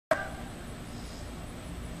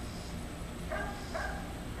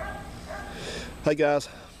Hey guys,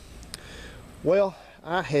 well,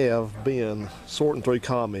 I have been sorting through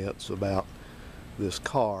comments about this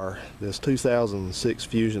car, this 2006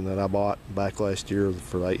 Fusion that I bought back last year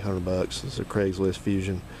for 800 bucks. It's a Craigslist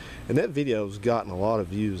Fusion, and that video's gotten a lot of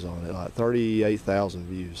views on it, like 38,000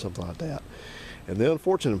 views, something like that. And the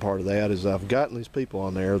unfortunate part of that is I've gotten these people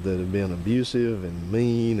on there that have been abusive and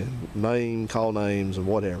mean and call names and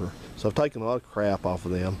whatever. So I've taken a lot of crap off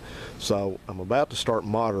of them. So I'm about to start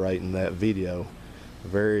moderating that video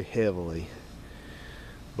very heavily.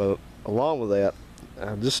 But along with that,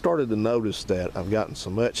 I just started to notice that I've gotten so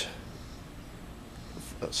much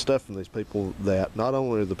stuff from these people that not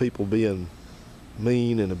only are the people being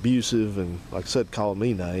mean and abusive and, like I said, calling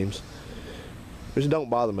me names, which don't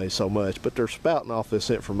bother me so much, but they're spouting off this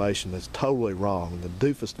information that's totally wrong. The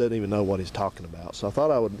doofus doesn't even know what he's talking about. So I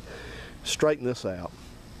thought I would straighten this out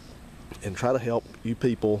and try to help you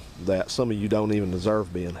people that some of you don't even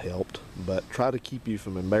deserve being helped, but try to keep you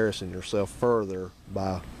from embarrassing yourself further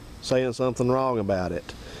by saying something wrong about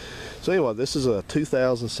it. So anyway, this is a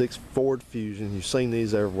 2006 Ford Fusion. You've seen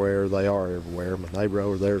these everywhere. They are everywhere. My neighbor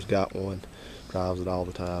over there's got one, drives it all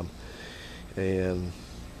the time, and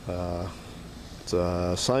it's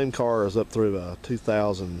the same car as up through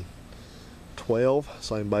 2012,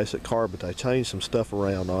 same basic car, but they changed some stuff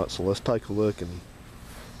around on it. So let's take a look and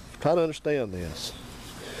try to understand this.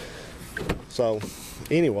 So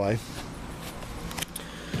anyway,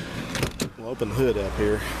 we'll open the hood up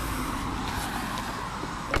here.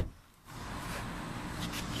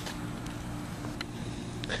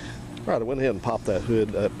 Alright, I went ahead and popped that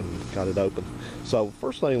hood up and got it open. So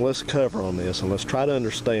first thing, let's cover on this and let's try to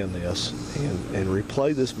understand this and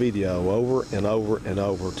replay this video over and over and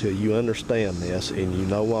over till you understand this and you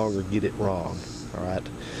no longer get it wrong. Alright,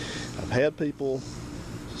 I've had people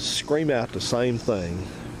scream out the same thing,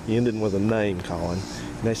 ending with a name calling,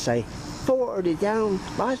 and they say, Ford is owned,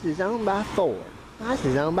 Mazda's owned by Ford.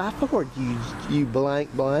 Mazda's owned by Ford, you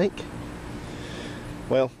blank blank.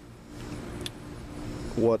 Well,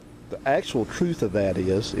 what the actual truth of that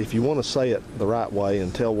is, if you want to say it the right way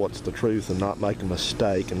and tell what's the truth and not make a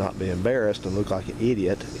mistake and not be embarrassed and look like an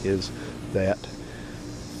idiot, is that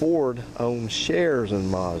Ford owned shares in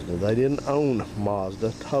Mazda. They didn't own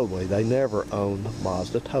Mazda totally. They never owned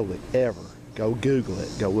Mazda totally, ever. Go Google it.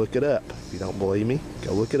 Go look it up. If you don't believe me,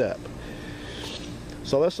 go look it up.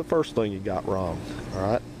 So that's the first thing you got wrong, all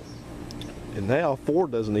right? And now Ford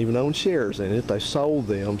doesn't even own shares in it. They sold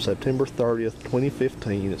them September 30th,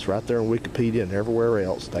 2015. It's right there on Wikipedia and everywhere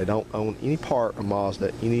else. They don't own any part of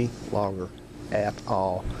Mazda any longer at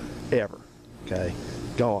all, ever. Okay,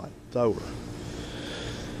 gone. It's over.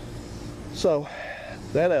 So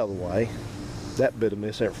that out of the way, that bit of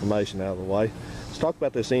misinformation out of the way, let's talk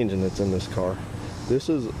about this engine that's in this car. This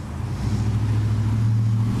is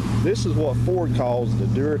what Ford calls the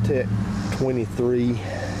Duratec 23.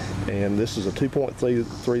 And this is a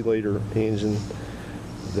 2.3 liter engine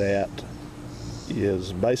that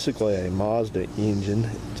is basically a Mazda engine.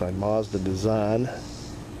 It's a Mazda design.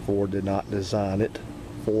 Ford did not design it.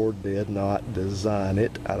 Ford did not design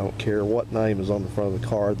it. I don't care what name is on the front of the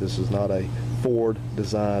car. This is not a Ford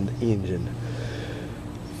designed engine.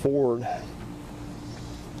 Ford,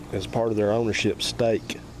 as part of their ownership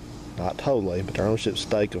stake, not totally, but their ownership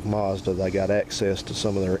stake of Mazda, they got access to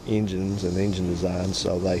some of their engines and engine designs,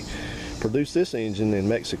 so they produced this engine in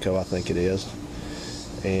Mexico, I think it is,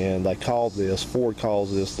 and they called this, Ford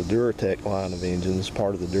calls this the Duratec line of engines,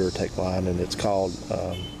 part of the Duratec line, and it's called,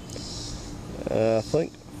 I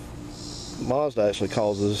think Mazda actually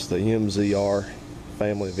calls this the MZR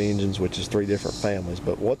family of engines, which is 3 different families.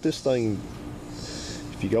 But what this thing,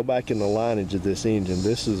 if you go back in the lineage of this engine,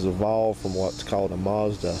 this is evolved from what's called a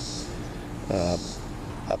Mazda. I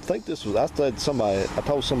think this was, I told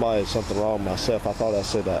somebody something wrong myself. I thought I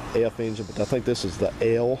said a F engine, but I think this is the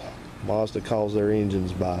L. Mazda calls their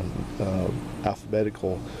engines by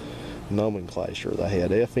alphabetical nomenclature. They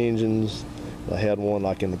had F engines. They had one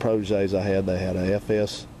like in the Proteges they had a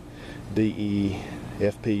FSDE,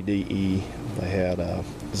 FPDE. They had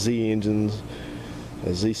Z engines, a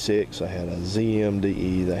Z6. They had a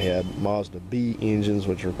ZMDE. They had Mazda B engines,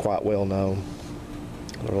 which are quite well known.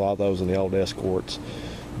 There are a lot of those in the old Escorts,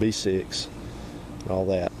 B6, and all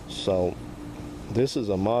that. So this is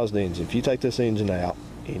a Mazda engine. If you take this engine out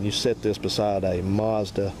and you set this beside a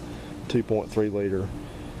Mazda 2.3 liter,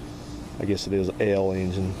 I guess it is L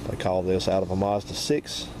engine, they call this, out of a Mazda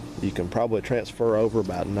 6, you can probably transfer over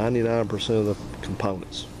about 99% of the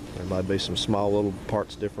components. There might be some small little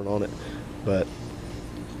parts different on it, but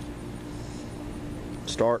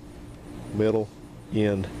start, middle,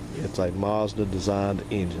 end, it's a Mazda designed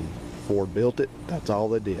engine. Ford built it, that's all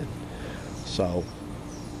they did. So,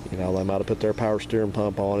 you know, they might have put their power steering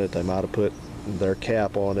pump on it, they might have put their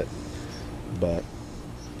cap on it, but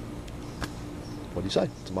what do you say?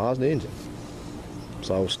 It's a Mazda engine.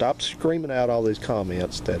 So stop screaming out all these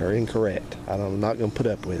comments that are incorrect. I'm not going to put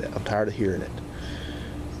up with it. I'm tired of hearing it.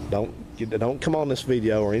 Don't come on this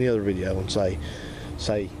video or any other video and say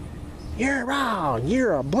you're wrong,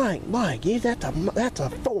 you're a blank. That's a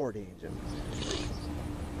Ford engine.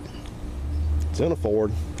 It's in a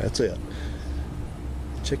Ford. That's it.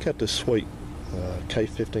 Check out this sweet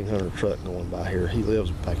K1500 truck going by here. He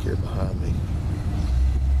lives back here behind me.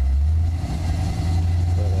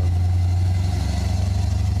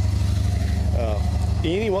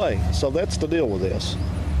 Anyway, so that's the deal with this.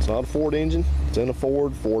 It's not a Ford engine. It's in a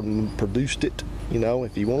Ford. Ford produced it. You know,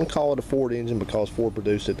 if you want to call it a Ford engine because Ford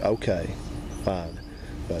produced it, okay, fine.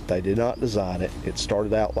 But they did not design it. It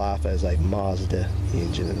started out life as a Mazda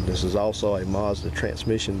engine, and this is also a Mazda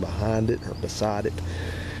transmission behind it or beside it.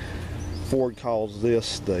 Ford calls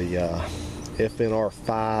this the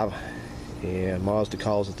FNR5, and Mazda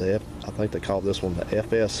calls it I think they call this one the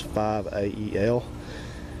FS5AEL.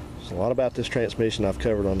 A lot about this transmission I've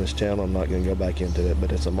covered on this channel. I'm not going to go back into it,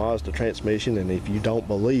 but it's a Mazda transmission, and if you don't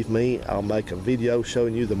believe me, I'll make a video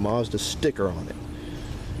showing you the Mazda sticker on it.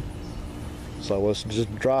 So let's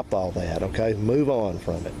just drop all that, okay? Move on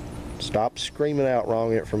from it. Stop screaming out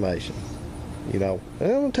wrong information. You know, and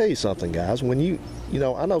I'm going to tell you something, guys. When you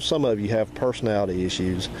know, I know some of you have personality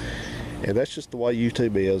issues, and that's just the way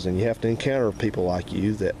YouTube is, and you have to encounter people like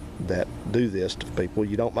you that do this to people.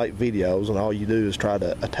 You don't make videos, and all you do is try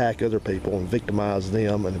to attack other people and victimize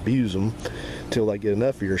them and abuse them until they get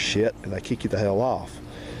enough of your shit and they kick you the hell off.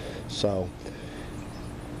 So,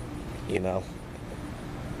 you know,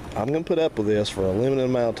 I'm going to put up with this for a limited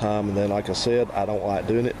amount of time, and then, like I said, I don't like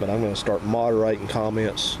doing it, but I'm going to start moderating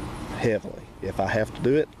comments heavily. If I have to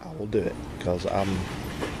do it, I will do it, because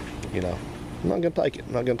you know, I'm not going to take it.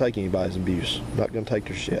 I'm not going to take anybody's abuse. I'm not going to take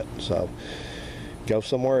their shit. So go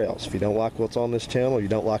somewhere else. If you don't like what's on this channel, you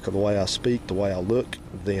don't like the way I speak, the way I look,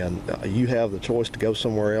 then you have the choice to go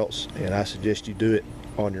somewhere else, and I suggest you do it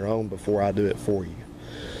on your own before I do it for you.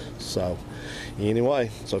 So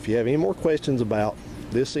anyway, so if you have any more questions about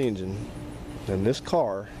this engine and this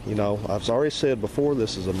car, you know, I've already said before,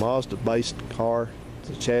 this is a Mazda based car.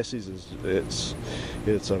 The chassis is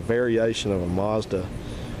it's a variation of a Mazda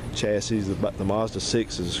chassis. The Mazda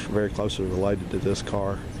 6 is very closely related to this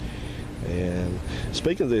car. And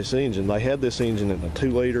speaking of this engine, they had this engine in a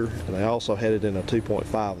 2-liter, and they also had it in a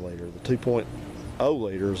 2.5 liter. The 2.0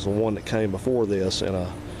 liter is the one that came before this in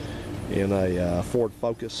a Ford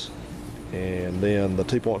Focus, and then the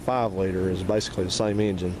 2.5 liter is basically the same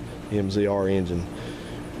engine, MZR engine,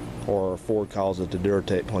 or Ford calls it the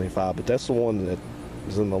Duratec 25, but that's the one that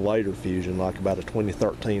is in the later Fusion, like about a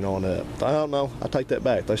 2013 on up. I don't know, I take that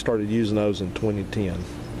back. They started using those in 2010.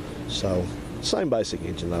 So same basic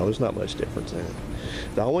engine though, there's not much difference in it.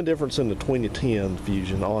 The only difference in the 2010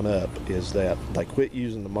 Fusion on up is that they quit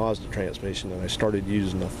using the Mazda transmission and they started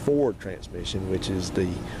using the Ford transmission, which is the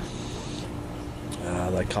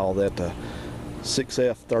they call that the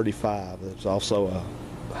 6F35. There's also a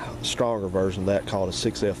stronger version of that called a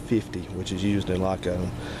 6F50, which is used in like a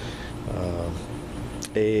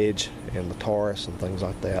Edge and the Taurus and things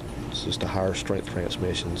like that. It's just a higher strength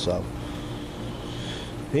transmission. So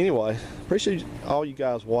anyway, appreciate all you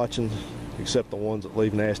guys watching, except the ones that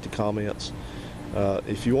leave nasty comments.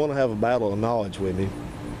 If you want to have a battle of knowledge with me,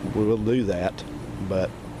 we will do that, but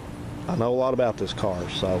I know a lot about this car,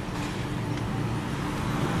 so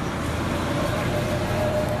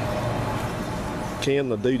can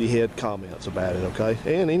the duty head comments about it, okay?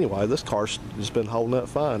 And anyway, this car's just been holding up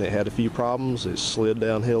fine. It had a few problems. It slid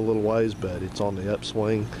downhill a little ways, but it's on the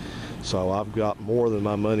upswing. So I've got more than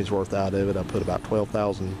my money's worth out of it. I put about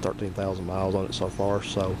 12,000, 13,000 miles on it so far.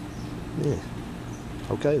 So, yeah.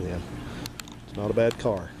 Okay then. It's not a bad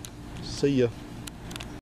car. See ya.